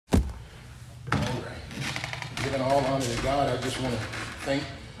Giving all honor to God, I just want to thank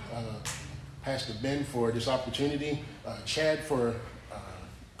Pastor Ben for this opportunity, Chad for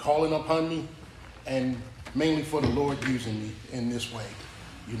calling upon me, and mainly for the Lord using me in this way.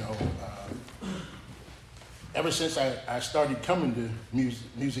 You know, ever since I started coming to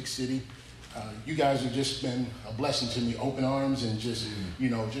Music City, you guys have just been a blessing to me, open arms and just, you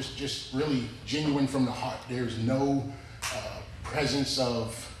know, just really genuine from the heart. There's no presence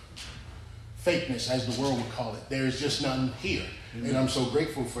of fakeness, as the world would call it. There's just none here. Amen. And I'm so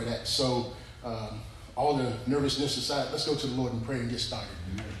grateful for that. So all the nervousness aside, let's go to the Lord in prayer and get started.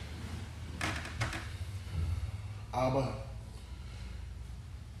 Amen. Abba,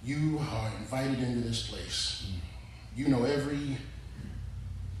 you are invited into this place. You know every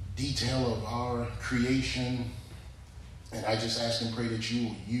detail of our creation. And I just ask and pray that you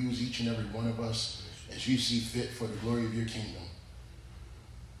will use each and every one of us as you see fit for the glory of your kingdom.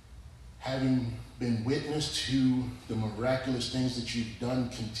 Having been witness to the miraculous things that you've done,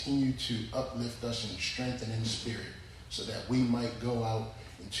 continue to uplift us in strength and in spirit so that we might go out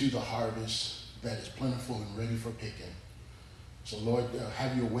into the harvest that is plentiful and ready for picking. So Lord,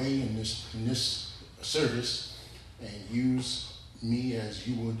 have your way in this service and use me as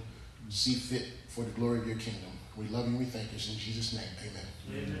you would see fit for the glory of your kingdom. We love you and we thank you. In Jesus' name, amen.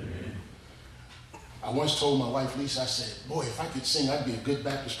 Amen. I once told my wife, Lisa, I said, boy, if I could sing, I'd be a good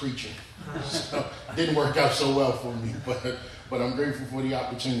Baptist preacher. So it didn't work out so well for me, but I'm grateful for the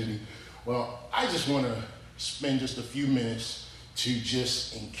opportunity. Well, I just want to spend just a few minutes to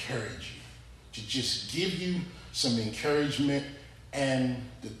just encourage you, to just give you some encouragement and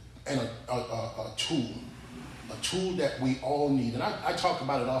a tool that we all need. And I talk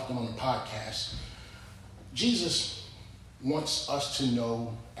about it often on the podcast. Jesus wants us to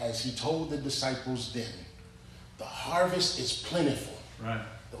know, as he told the disciples then, the harvest is plentiful. Right.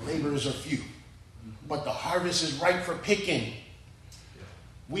 The laborers are few. But the harvest is ripe for picking. Yeah.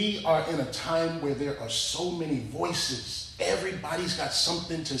 We are in a time where there are so many voices. Everybody's got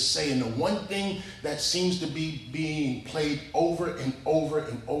something to say. And the one thing that seems to be being played over and over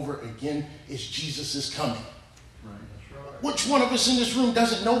and over again is Jesus is coming. Right. That's right. Which one of us in this room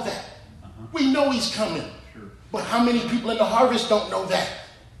doesn't know that? We know he's coming. Sure. But how many people in the harvest don't know that?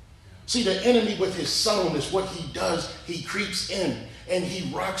 See, the enemy with his subtleness, what he does, he creeps in and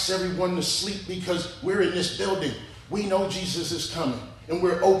he rocks everyone to sleep because we're in this building. We know Jesus is coming and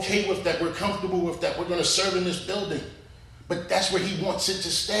we're okay with that. We're comfortable with that. We're going to serve in this building. But that's where he wants it to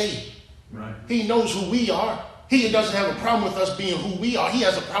stay. Right. He knows who we are. He doesn't have a problem with us being who we are. He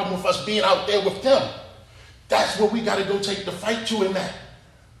has a problem with us being out there with them. That's where we got to go take the fight to in that.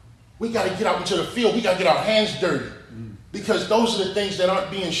 We got to get out into the field. We got to get our hands dirty. Because those are the things that aren't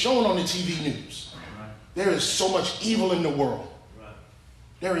being shown on the TV news. Right. There is so much evil in the world. Right.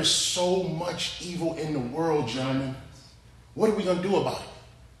 There is so much evil in the world, gentlemen. What are we going to do about it?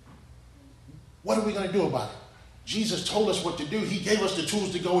 What are we going to do about it? Jesus told us what to do. He gave us the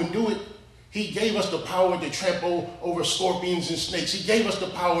tools to go and do it. He gave us the power to trample over scorpions and snakes. He gave us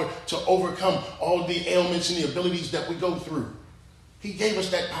the power to overcome all the ailments and the abilities that we go through. He gave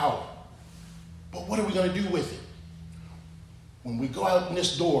us that power. But what are we going to do with it? When we go out in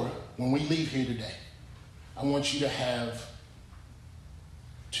this door, when we leave here today, I want you to have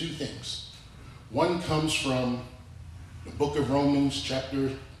two things. One comes from the book of Romans, chapter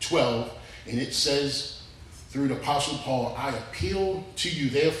 12, and it says, through the Apostle Paul, I appeal to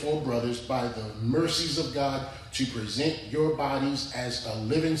you, therefore, brothers, by the mercies of God, to present your bodies as a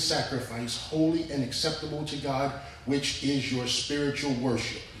living sacrifice, holy and acceptable to God, which is your spiritual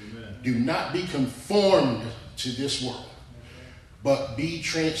worship. Amen. Do not be conformed to this world, but be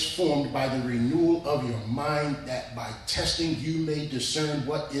transformed by the renewal of your mind, that by testing you may discern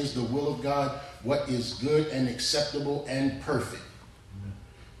what is the will of God, what is good and acceptable and perfect. Amen.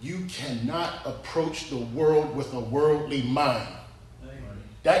 You cannot approach the world with a worldly mind. Amen.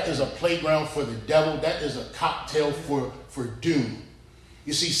 That is a playground for the devil. That is a cocktail for doom.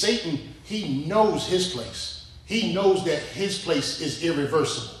 You see, Satan, he knows his place. He knows that his place is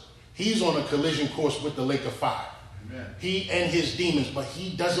irreversible. He's on a collision course with the lake of fire. Amen. He and his demons, but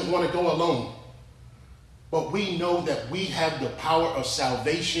he doesn't want to go alone. But we know that we have the power of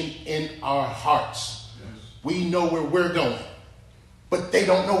salvation in our hearts. Yes. We know where we're going, but they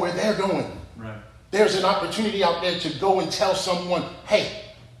don't know where they're going. Right. There's an opportunity out there to go and tell someone, hey,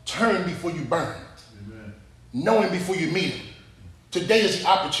 turn before you burn. Amen. Know him before you meet him. Today is the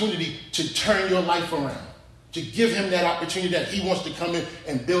opportunity to turn your life around, to give him that opportunity that he wants to come in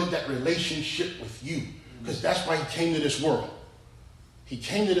and build that relationship with you. Because that's why he came to this world. He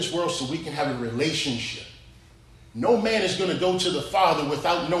came to this world so we can have a relationship. No man is going to go to the Father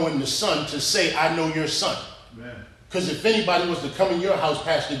without knowing the Son to say, I know your son. Because if anybody was to come in your house,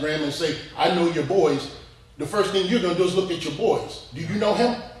 Pastor Graham, and say, I know your boys, the first thing you're going to do is look at your boys. Do you know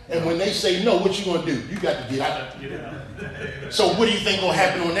him? And when they say no, what you going to do? You got to get out. So what do you think will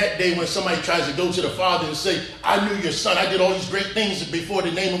happen on that day when somebody tries to go to the father and say, I knew your son. I did all these great things before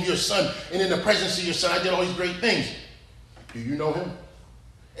the name of your son. And in the presence of your son, I did all these great things. Do you know him?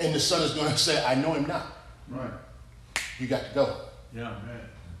 And the son is going to say, I know him not. Right. You got to go. Yeah, man.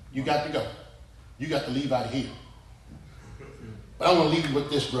 You got to go. You got to leave out of here. But I want to leave you with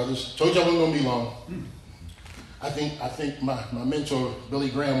this, brothers. Told you I wasn't going to be long. I think my mentor, Billy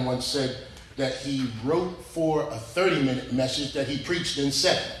Graham, once said that he wrote for a 30-minute message that he preached in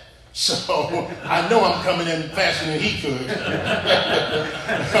 7. So I know I'm coming in faster than he could.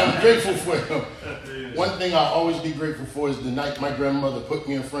 I'm grateful for him. One thing I'll always be grateful for is the night my grandmother put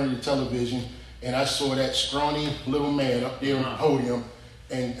me in front of the television and I saw that scrawny little man up there on the podium,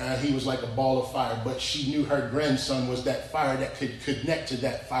 and he was like a ball of fire, but she knew her grandson was that fire that could connect to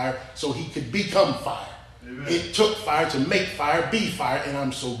that fire so he could become fire. Amen. It took fire to make fire be fire, and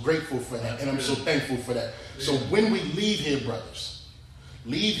I'm so grateful for that, and I'm so thankful for that. So when we leave here, brothers,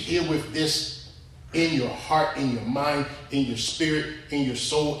 leave here with this in your heart, in your mind, in your spirit, in your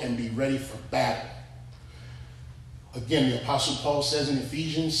soul, and be ready for battle. Again, the Apostle Paul says in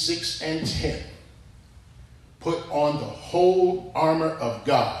Ephesians 6 and 10, put on the whole armor of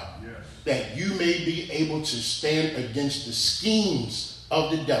God, that you may be able to stand against the schemes of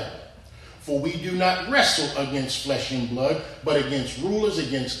the devil. For we do not wrestle against flesh and blood, but against rulers,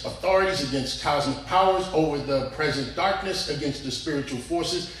 against authorities, against cosmic powers over the present darkness, against the spiritual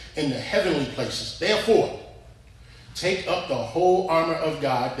forces in the heavenly places. Therefore, take up the whole armor of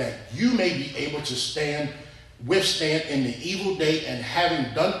God, that you may be able to withstand in the evil day, and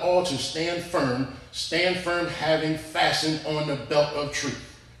having done all to stand firm, having fastened on the belt of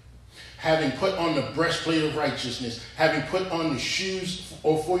truth, having put on the breastplate of righteousness, having put on the shoes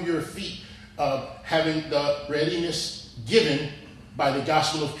for your feet, having the readiness given by the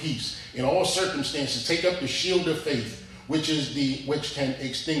gospel of peace. In all circumstances, take up the shield of faith, which can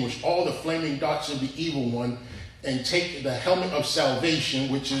extinguish all the flaming darts of the evil one, and take the helmet of salvation,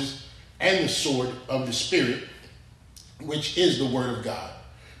 and the sword of the Spirit, which is the word of God,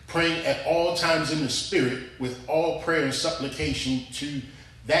 praying at all times in the Spirit with all prayer and supplication. To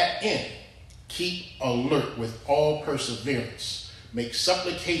that end, keep alert with all perseverance. Make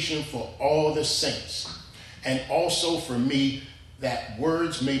supplication for all the saints, and also for me, that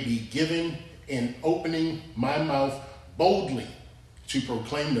words may be given in opening my mouth boldly to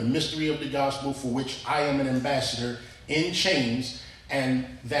proclaim the mystery of the gospel, for which I am an ambassador in chains, and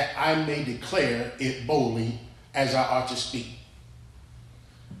that I may declare it boldly as I ought to speak.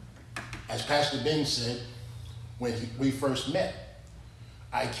 As Pastor Ben said, when we first met,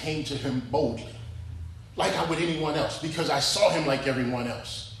 I came to him boldly, like I would anyone else, because I saw him like everyone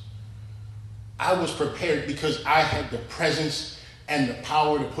else. I was prepared because I had the presence and the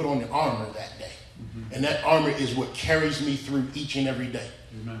power to put on the armor that day. Mm-hmm. And that armor is what carries me through each and every day.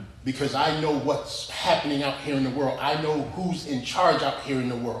 Amen. Because I know what's happening out here in the world. I know who's in charge out here in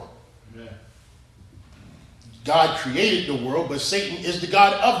the world. Yeah. God created the world, but Satan is the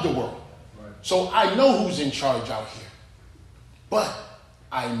God of the world. Right. So I know who's in charge out here. But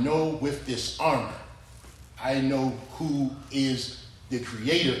I know with this armor, I know who is the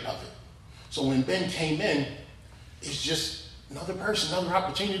creator of it. So when Ben came in, it's just another person, another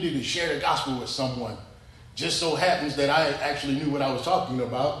opportunity to share the gospel with someone. Just so happens that I actually knew what I was talking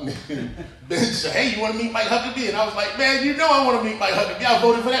about. And Ben said, hey, you want to meet Mike Huckabee? And I was like, man, you know I want to meet Mike Huckabee. I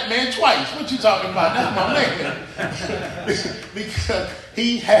voted for that man twice. What you talking about? That's my man. Because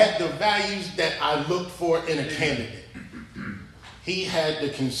he had the values that I looked for in a candidate. He had the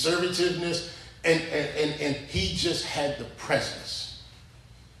conservativeness, and he just had the presence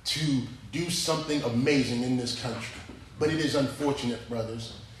to do something amazing in this country. But it is unfortunate,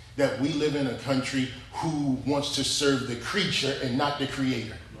 brothers, that we live in a country who wants to serve the creature and not the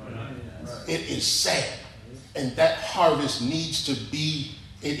creator. Right. It is sad. And that harvest needs to be,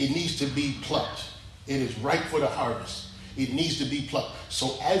 it needs to be plucked. It is ripe for the harvest. It needs to be plucked.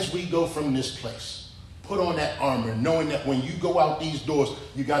 So as we go from this place, put on that armor, knowing that when you go out these doors,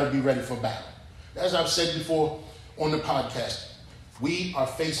 you got to be ready for battle. As I've said before on the podcast, we are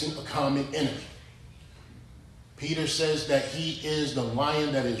facing a common enemy. Peter says that he is the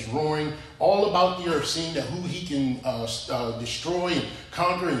lion that is roaring all about the earth, seeing that who he can destroy and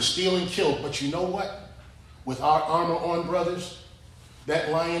conquer and steal and kill. But you know what? With our armor on, brothers, that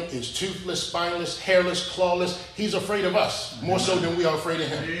lion is toothless, spineless, hairless, clawless. He's afraid of us more so than we are afraid of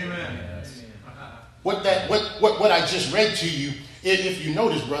him. Amen. What I just read to you, if you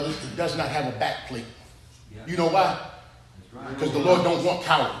notice, brothers, it does not have a back plate. You know why? Because the Lord don't want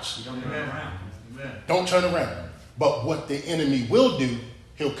cowards. Don't turn around. But what the enemy will do,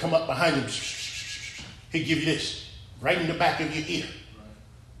 he'll come up behind him. He'll give you this, right in the back of your ear.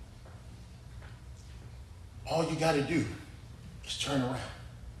 All you got to do is turn around.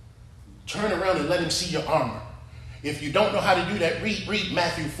 Turn around and let him see your armor. If you don't know how to do that, read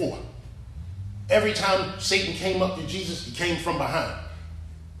Matthew 4. Every time Satan came up to Jesus, he came from behind.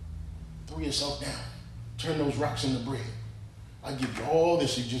 Throw yourself down. Turn those rocks into bread. I give you all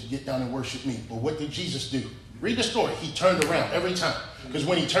this if you just get down and worship me. But what did Jesus do? Read the story. He turned around every time. Because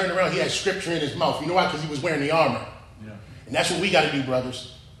when he turned around, he had scripture in his mouth. You know why? Because he was wearing the armor. Yeah. And that's what we got to do,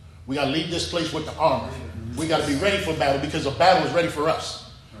 brothers. We got to leave this place with the armor. We got to be ready for battle because the battle is ready for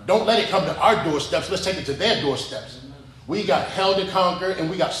us. Don't let it come to our doorsteps. Let's take it to their doorsteps. We got hell to conquer and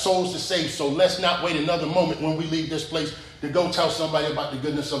we got souls to save. So let's not wait another moment when we leave this place to go tell somebody about the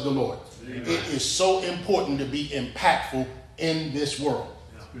goodness of the Lord. Amen. It is so important to be impactful in this world.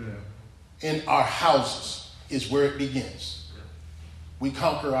 Yeah. In our houses is where it begins. Yeah. We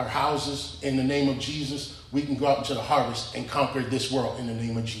conquer our houses in the name of Jesus. We can go out into the harvest and conquer this world in the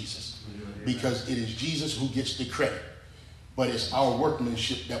name of Jesus. Yeah. Because it is Jesus who gets the credit. But it's our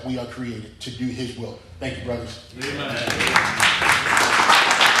workmanship that we are created to do his will. Thank you, brothers. Amen.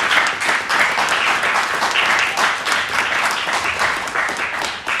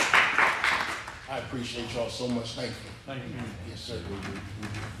 I appreciate y'all so much. Thank you. Thank you. Yes, sir.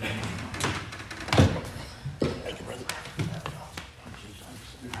 Thank you, brother.